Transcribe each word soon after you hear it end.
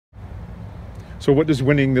So what does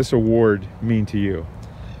winning this award mean to you?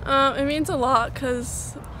 It means a lot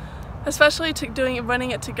because, especially running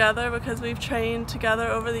it together, because we've trained together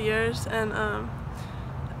over the years, and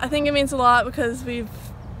I think it means a lot because we've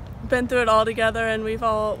been through it all together, and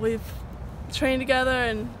we've trained together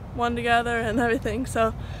and won together and everything.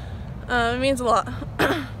 So it means a lot.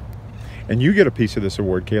 And you get a piece of this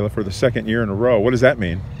award, Kaela, for the second year in a row. What does that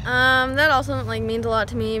mean? That also means a lot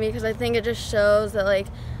to me because I think it just shows that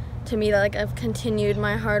to me that I've continued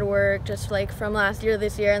my hard work just from last year to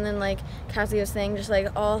this year, and then Cassi was saying just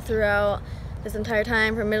all throughout this entire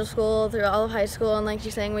time from middle school through all of high school, and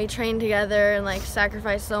she's saying we trained together and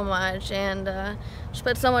sacrificed so much and just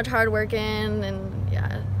put so much hard work in, and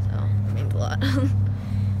yeah, so it means a lot.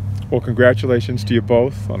 Well, congratulations to you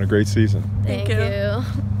both on a great season. Thank you.